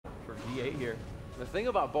V8 here. The thing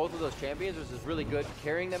about both of those champions, which is really good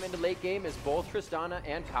carrying them into late game, is both Tristana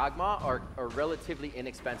and Kog'Maw are relatively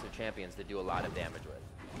inexpensive champions that do a lot of damage with.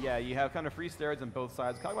 Yeah, you have kind of free steroids on both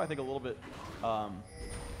sides. Kog'Maw, I think, a little bit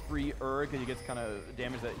free-er because he gets kind of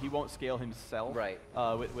damage that he won't scale himself. Right.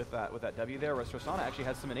 With that W there. Whereas Tristana actually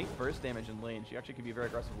has some innate burst damage in lane. She actually can be a very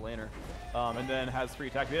aggressive laner, and then has free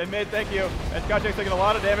attack. And mid, thank you. And Skywcheck's taking a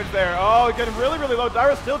lot of damage there. Oh, getting really, really low.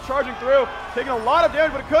 Dyra's still charging through, taking a lot of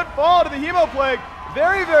damage, but it could fall into the Hemo Plague.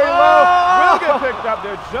 Very, very low. Will get picked up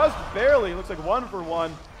there just barely. Looks like 1 for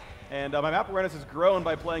 1. And my map awareness has grown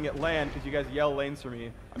by playing at LAN because you guys yell lanes for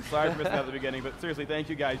me. I'm sorry for missing out at the beginning, but seriously, thank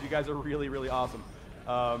you guys. You guys are really, really awesome.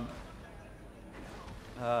 There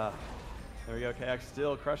we go. KX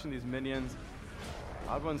still crushing these minions.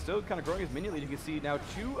 Odd1 still kind of growing his minion lead. You can see now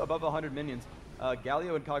 2 above 100 minions.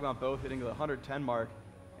 Galio and Kog'Maw both hitting the 110 mark.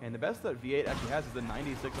 And the best that V8 actually has is the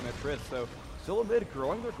 96 on their Triss. So still a mid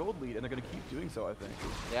growing their gold lead, and they're going to keep doing so, I think.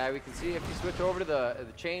 Yeah, we can see if you switch over to the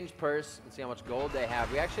change purse and see how much gold they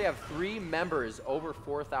have. We actually have 3 members over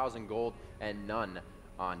 4,000 gold and none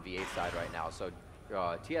on V8 side right now. So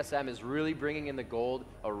TSM is really bringing in the gold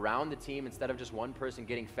around the team instead of just one person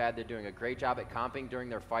getting fed. They're doing a great job at comping during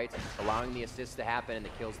their fights, allowing the assists to happen and the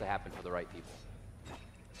kills to happen for the right people.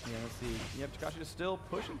 Yeah, let's see. Yep, Takashi is still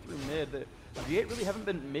pushing through mid. The V8 really haven't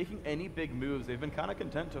been making any big moves. They've been kind of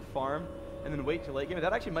content to farm and then wait till late game.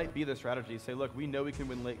 That actually might be their strategy. Say, look, we know we can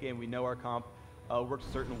win late game. We know our comp works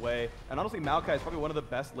a certain way. And honestly, Maokai is probably one of the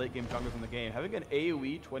best late game junglers in the game. Having an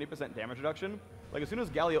AoE 20% damage reduction, like as soon as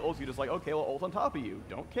Galio ults, you just like, okay, well, ult on top of you.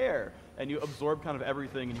 Don't care. And you absorb kind of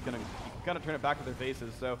everything, and you can kind of turn it back to their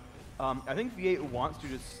faces. So I think V8 wants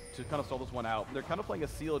to kind of stall this one out. They're kind of playing a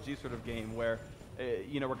CLG sort of game where,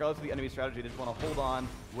 you know, regardless of the enemy strategy, they just want to hold on,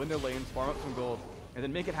 win their lanes, farm up some gold, and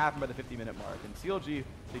then make it happen by the 50-minute mark. And CLG,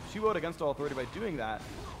 they 2-0'd against all authority by doing that.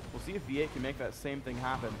 We'll see if V8 can make that same thing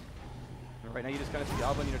happen. And right now, you just kind of see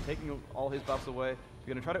Odd1, you know, taking all his buffs away. He's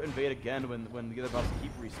going to try to invade again when the other buffs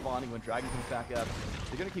keep respawning, when Dragon comes back up.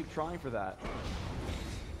 They're going to keep trying for that.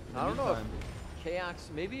 I don't know if Chaos,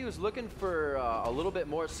 maybe he was looking for a little bit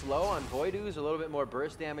more slow on Voidooz, a little bit more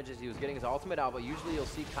burst damage as he was getting his ultimate out, but usually you'll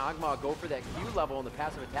see Kog'Maw go for that Q level and the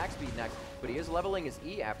passive attack speed next, but he is leveling his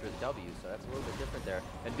E after his W, so that's a little bit different there.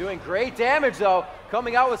 And doing great damage though,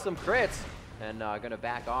 coming out with some crits. And gonna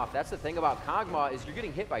back off. That's the thing about Kog'Maw is you're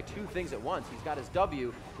getting hit by 2 things at once. He's got his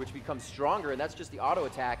W, which becomes stronger, and that's just the auto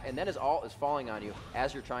attack, and then his ult is falling on you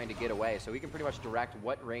as you're trying to get away. So he can pretty much direct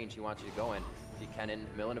what range he wants you to go in. See Kennen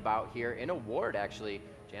milling about here in a ward, actually.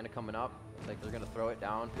 Janna coming up. Looks like they're gonna throw it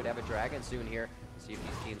down. Could have a dragon soon here. See if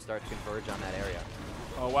these teams start to converge on that area.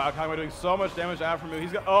 Oh wow, Kog'Maw doing so much damage to Aftermoo.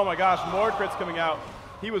 He's got, oh my gosh, more crits coming out.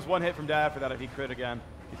 He was 1 hit from death after that if he crit again.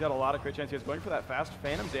 He's got a lot of crit chances. He's going for that fast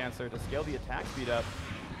Phantom Dancer to scale the attack speed up.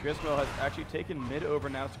 Grismo has actually taken mid over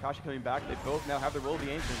now. Takashi coming back. They both now have the role of the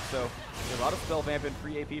Ancient. So there's a lot of spell vamp and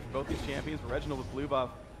free AP for both these champions. But Reginald with blue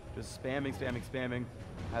buff just spamming.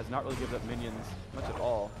 Has not really given up minions much at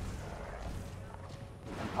all.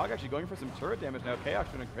 And Kog actually going for some turret damage now. Chaos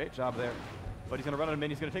doing a great job there. But he's going to run out of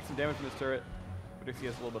minions. He's going to take some damage from this turret. Predicts he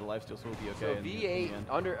has a little bit of lifesteal, so we'll be okay.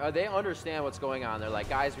 So V8, they understand what's going on. They're like,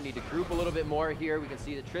 guys, we need to group a little bit more here. We can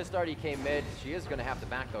see that Triss already came mid. She is going to have to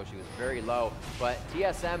back, though. She was very low. But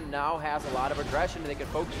TSM now has a lot of aggression. They can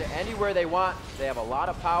focus it anywhere they want. They have a lot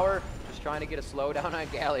of power. Just trying to get a slowdown on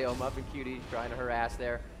Galio. Muffin Cutie trying to harass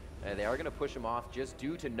there. They are going to push him off just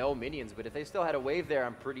due to no minions. But if they still had a wave there,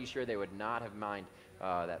 I'm pretty sure they would not have mind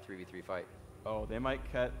that 3v3 fight. Oh, they might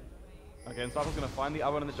cut. Okay, and Sophia's going to find the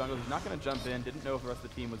Odd1 in the jungle. He's not going to jump in. Didn't know if the rest of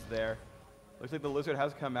the team was there. Looks like the Lizard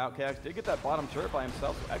has come out. KX did get that bottom turret by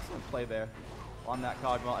himself, so excellent play there on that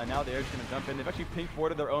Kog'Maw. And now they're just going to jump in. They've actually pink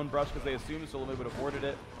boarded their own brush because they assumed Solomid would have boarded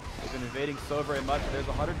it. They've been invading so very much. There's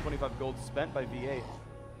 125 gold spent by V8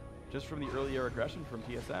 just from the earlier aggression from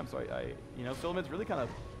TSM. So you know, Solomid's really kind of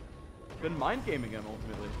been mind gaming him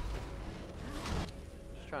ultimately.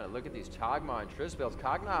 Just trying to look at these Kog'Maw and Triss builds.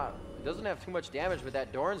 Kog'Maw doesn't have too much damage, but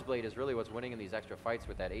that Doran's Blade is really what's winning in these extra fights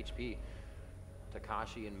with that HP.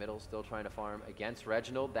 Takashi in middle still trying to farm against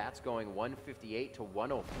Reginald. That's going 158 to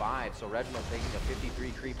 105. So Reginald taking a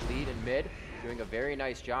 53 creep lead in mid, doing a very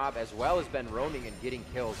nice job, as well as been roaming and getting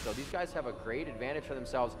kills. So these guys have a great advantage for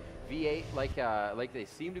themselves. V8, like they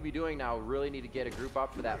seem to be doing now, really need to get a group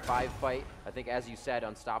up for that 5 fight. I think, as you said,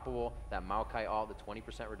 Unstoppable, that Maokai ult, the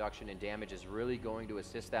 20% reduction in damage is really going to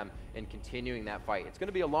assist them in continuing that fight. It's going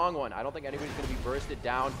to be a long one. I don't think anybody's going to be bursted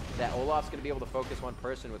down. That Olaf's going to be able to focus one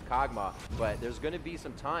person with Kog'Maw, but there's going to be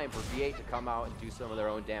some time for V8 to come out and do some of their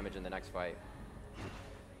own damage in the next fight.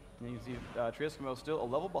 And you see Triescamo still a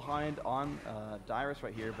level behind on Dyrus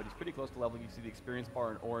right here, but he's pretty close to level. You see the experience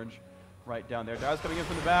bar in orange right down there. Darius coming in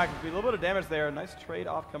from the back. A little bit of damage there. Nice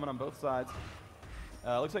trade-off coming on both sides.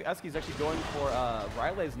 Looks like Eski's actually going for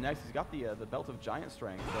Riley's next. He's got the belt of giant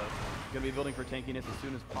strength, so he's going to be building for tankiness as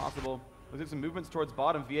soon as possible. Looks like some movements towards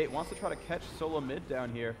bottom. V8 wants to try to catch solo mid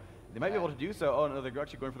down here. They might be able to do so. Oh, no, they're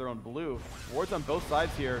actually going for their own blue. Wards on both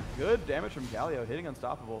sides here. Good damage from Galio, hitting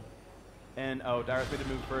unstoppable. And, oh, Darius made the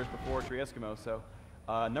move first before Tree Eskimo, so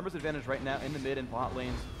numbers advantage right now in the mid and bot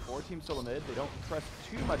lanes for Team Solo Mid. They don't press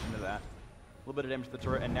too much into that. A little bit of damage to the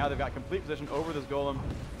turret, and now they've got complete position over this golem.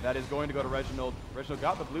 That is going to go to Reginald. Reginald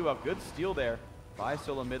got the blue up. Good steal there by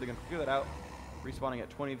Solo Mid. They're going to clear that out, respawning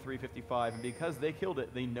at 23:55. And because they killed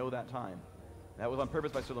it, they know that time. That was on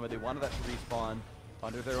purpose by Solo Mid. They wanted that to respawn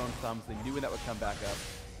under their own thumbs. They knew when that would come back up.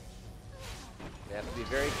 They have to be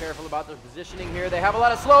very careful about their positioning here. They have a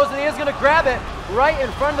lot of slows, and he is going to grab it right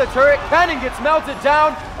in front of the turret. Kennen gets melted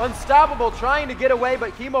down. Unstoppable, trying to get away,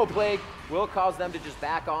 but Chemo Plague will cause them to just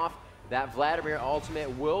back off. That Vladimir ultimate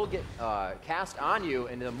will get cast on you,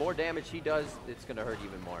 and the more damage he does, it's going to hurt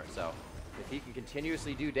even more. So if he can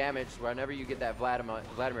continuously do damage whenever you get that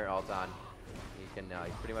Vladimir ult on, he's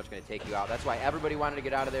pretty much going to take you out. That's why everybody wanted to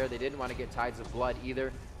get out of there. They didn't want to get Tides of Blood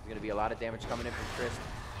either. There's going to be a lot of damage coming in from Trist.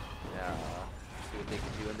 See what they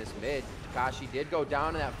can do in this mid. Takashi did go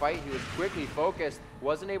down in that fight. He was quickly focused,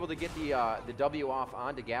 wasn't able to get the W off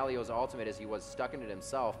onto Galio's ultimate as he was stuck in it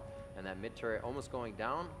himself. And that mid turret almost going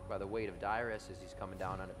down by the weight of Dyrus as he's coming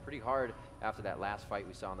down on it pretty hard after that last fight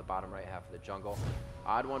we saw in the bottom right half of the jungle.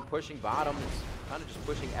 Odd One pushing bottom. It's kind of just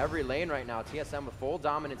pushing every lane right now. TSM with full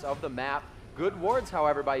dominance of the map. Good wards,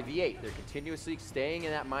 however, by V8. They're continuously staying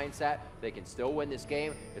in that mindset. They can still win this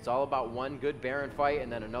game. It's all about one good Baron fight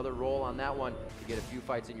and then another roll on that one to get a few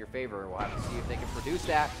fights in your favor. We'll have to see if they can produce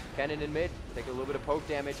that. Kennen in mid, take a little bit of poke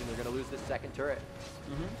damage, and they're going to lose this second turret.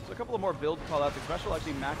 So a couple of more build call-outs. Special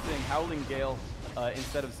actually maxing Howling Gale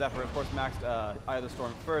instead of Zephyr. Of course, maxed Eye of the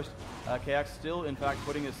Storm first. KX still, in fact,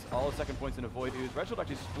 putting all his second points into Void Ooze. Reginald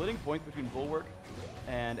actually splitting points between Bulwark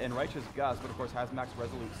and Righteous Gust, but of course has maxed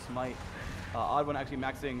Resolute Smite. Odd One actually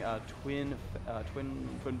maxing Twin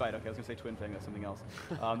Bite. Okay, I was gonna say Twin Fang. That's something else.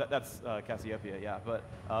 That's Cassiopeia, yeah. But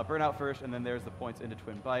Burnout first, and then there's the points into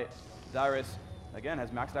Twin Bite. Dyrus again has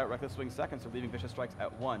maxed out Reckless Swing second, so leaving Vicious Strikes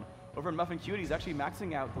at 1. Over in Muffin Cutie, he's actually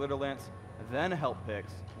maxing out Glitter Lance, then Help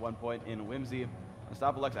Picks, 1 point in Whimsy.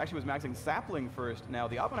 Unstoppable X actually was maxing Sapling first. Now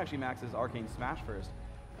the Odd One actually maxes Arcane Smash first,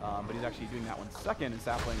 but he's actually doing that one second and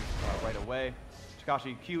Sapling right away.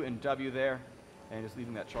 Takashi Q and W there. And just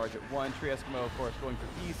leaving that charge at 1. Tree Eskimo, of course, going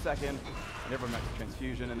for E second. And everyone maxes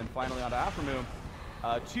Transfusion. And then finally onto Aftermoon.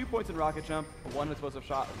 2 points in Rocket Jump, 1 explosive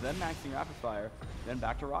shot, then maxing Rapid Fire, then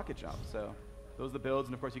back to Rocket Jump. So those are the builds.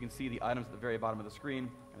 And of course, you can see the items at the very bottom of the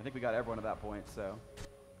screen. And I think we got everyone at that point. So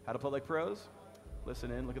how to play like pros?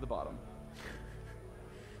 Listen in, look at the bottom.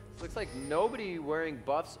 Looks like nobody wearing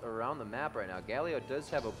buffs around the map right now. Galio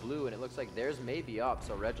does have a blue, and it looks like theirs may be up.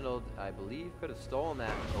 So Reginald, I believe, could have stolen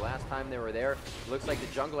that the last time they were there. Looks like the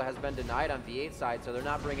jungler has been denied on V8 side, so they're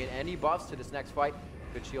not bringing any buffs to this next fight.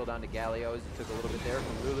 Good shield onto Galio as he took a little bit there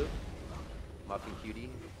from Lulu. Muffin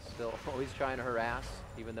Cutie still always trying to harass,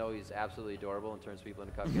 even though he's absolutely adorable and turns people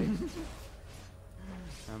into cupcakes.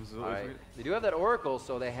 Absolutely. All right. They do have that Oracle,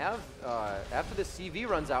 so they have, after the CV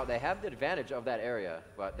runs out, they have the advantage of that area,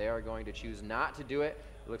 but they are going to choose not to do it.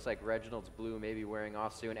 It looks like Reginald's blue may be wearing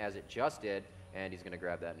off soon, as it just did, and he's going to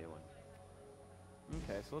grab that new one.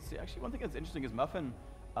 Okay, so let's see. Actually, one thing that's interesting is Muffin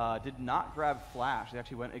did not grab Flash. They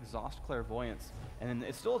actually went Exhaust Clairvoyance, and then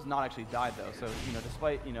it still has not actually died, though. So, you know,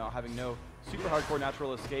 despite, you know, having no super hardcore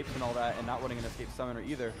natural escapes and all that, and not running an escape summoner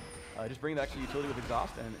either, just bringing the extra utility with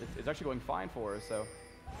Exhaust, and it's actually going fine for her, so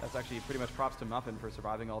that's actually pretty much props to Muffin for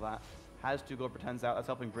surviving all that. Has 2 gold, pretends out. That's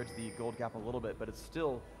helping bridge the gold gap a little bit, but it's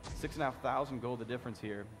still 6,500 gold the difference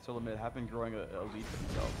here. Solo Mid have been growing a lead for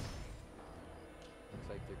themselves. Looks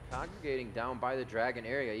like they're congregating down by the dragon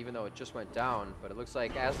area, even though it just went down. But it looks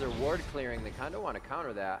like as they're ward clearing, they kind of want to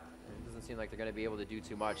counter that. It doesn't seem like they're going to be able to do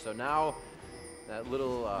too much. So now that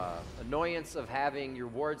little annoyance of having your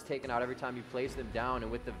wards taken out every time you place them down,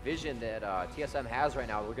 and with the vision that TSM has right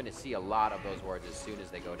now, we're going to see a lot of those wards as soon as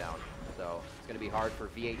they go down. So it's going to be hard for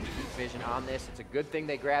V8 to keep vision on this. It's a good thing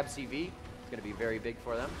they grab CV. It's going to be very big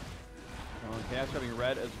for them. Chaos grabbing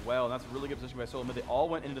red as well, and that's a really good position by Solo Mid. They all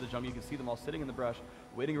went into the jungle. You can see them all sitting in the brush,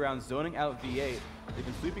 waiting around, zoning out V8. They've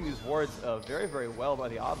been sweeping these wards very, very well by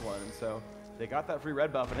the Odd One, and so they got that free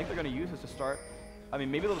red buff. I think they're going to use this to start. I mean,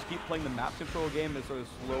 maybe they'll just keep playing the map control game and sort of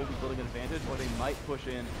slowly building an advantage, or they might push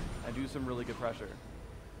in and do some really good pressure.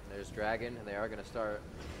 There's Dragon, and they are going to start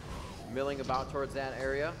milling about towards that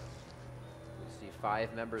area. We'll see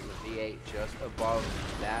 5 members of V8 just above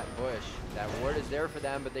that bush. That ward is there for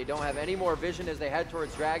them, but they don't have any more vision as they head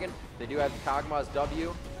towards Dragon. They do have Kog'Maw's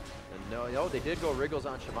W. And no, they did go Wriggles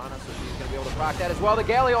on Shyvana, so she's going to be able to proc that as well. The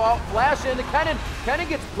Galio out flash into Kennen. Kennen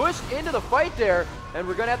gets pushed into the fight there, and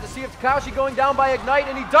we're going to have to see if Takashi going down by Ignite,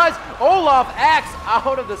 and he does. Olaf axe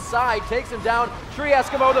out of the side, takes him down. Tree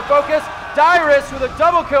Eskimo the focus. Dyrus with a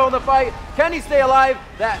double kill in the fight. Can he stay alive?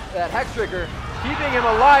 That Hex Trigger keeping him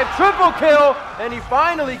alive. Triple kill, and he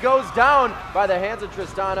finally goes down by the hands of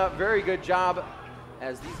Tristana. Very good job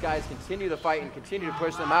as these guys continue the fight and continue to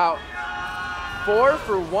push them out. 4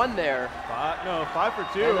 for 1 there. 5 for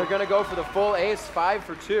 2. And they're going to go for the full ace. 5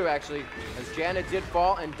 for 2, actually, as Janet did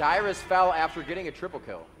fall and Dyrus fell after getting a triple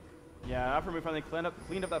kill. Yeah, after we finally cleaned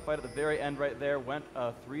up that fight at the very end right there, went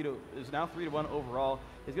is now 3-1 overall.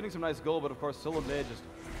 He's getting some nice gold, but of course Solo Mid just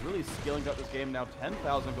really skilling up this game now.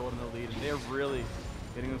 10,000 gold in the lead, and they're really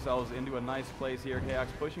getting themselves into a nice place here. KX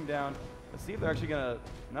pushing down. Let's see if they're actually gonna.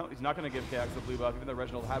 No, he's not gonna give KX the blue buff, even though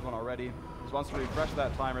Reginald had one already. Just wants to refresh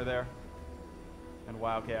that timer there. And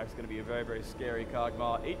wow, KX is gonna be a very, very scary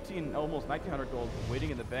Kog'Maw. almost 1,900 gold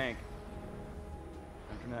waiting in the bank.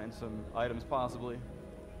 Entering that in some items possibly.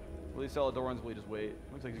 Will he sell Dorans? Will he just wait?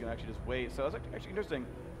 Looks like he's gonna actually just wait. So that's actually interesting.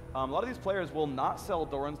 A lot of these players will not sell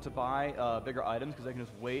Dorans to buy bigger items because they can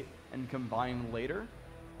just wait and combine later.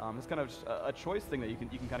 It's kind of just a choice thing that you can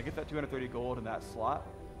kind of get that 230 gold in that slot,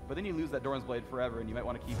 but then you lose that Doran's Blade forever, and you might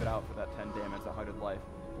want to keep it out for that 10 damage, that 100 life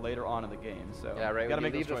later on in the game. So yeah, right. When you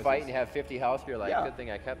leave the fight and you have 50 health, you're like, good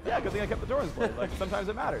thing I kept that. Yeah, good thing I kept the Doran's Blade. Like sometimes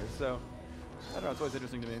it matters. So I don't know. It's always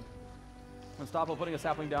interesting to me. Unstoppable putting a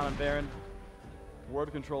sapling down on Baron.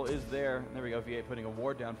 Ward control is there. And there we go. V8 putting a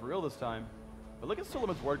ward down for real this time. But look at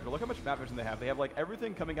Suleiman's ward control. Look how much map vision they have. They have like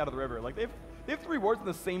everything coming out of the river. Like they have 3 wards on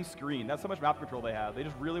the same screen. That's how much map control they have. They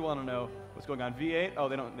just really want to know what's going on. V8. Oh,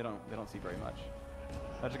 they don't see very much.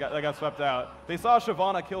 That got swept out. They saw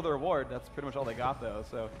Shyvana kill their ward. That's pretty much all they got though.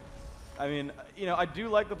 So, I mean, you know, I do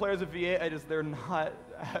like the players of V8. They're not.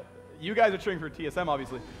 You guys are cheering for TSM,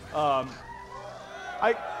 obviously.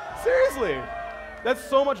 Seriously, that's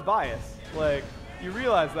so much bias. Like. You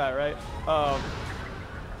realize that, right?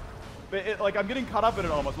 Like I'm getting caught up in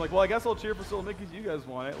it almost. I'm like, well, I guess I'll cheer for Soul because you guys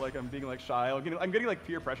want it. Like I'm being like shy. I'm getting like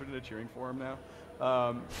peer pressured into cheering for him now.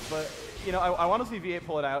 But you know, I want to see V8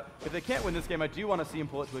 pull it out. If they can't win this game, I do want to see him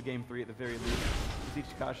pull it to a game 3 at the very least. You see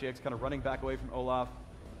Takashi X kind of running back away from Olaf,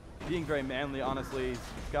 being very manly. Honestly, he's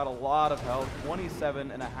got a lot of health,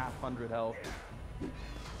 27,500 health.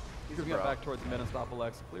 He's moving it back towards the mid and Unstoppable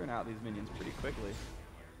X, clearing out these minions pretty quickly.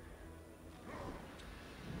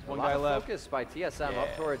 One guy left. Focus by TSM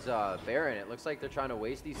up towards Baron. It looks like they're trying to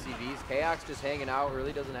waste these CVs. Kaox just hanging out,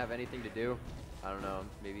 really doesn't have anything to do. I don't know,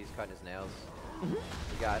 maybe he's cutting his nails. We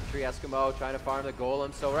got Tree Eskimo trying to farm the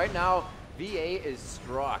Golem. So right now, V8 is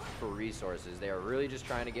struck for resources. They are really just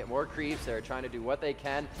trying to get more creeps. They're trying to do what they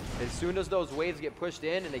can. As soon as those waves get pushed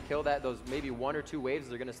in and they kill those maybe 1 or 2 waves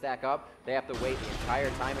they're going to stack up, they have to wait the entire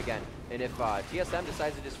time again. And if TSM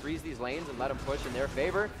decides to just freeze these lanes and let them push in their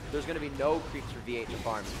favor, there's going to be no creeps for V8 to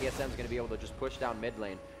farm. TSM is going to be able to just push down mid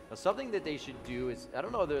lane. Now, something that they should do is, I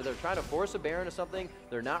don't know, they're trying to force a Baron or something.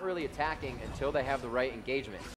 They're not really attacking until they have the right engagement.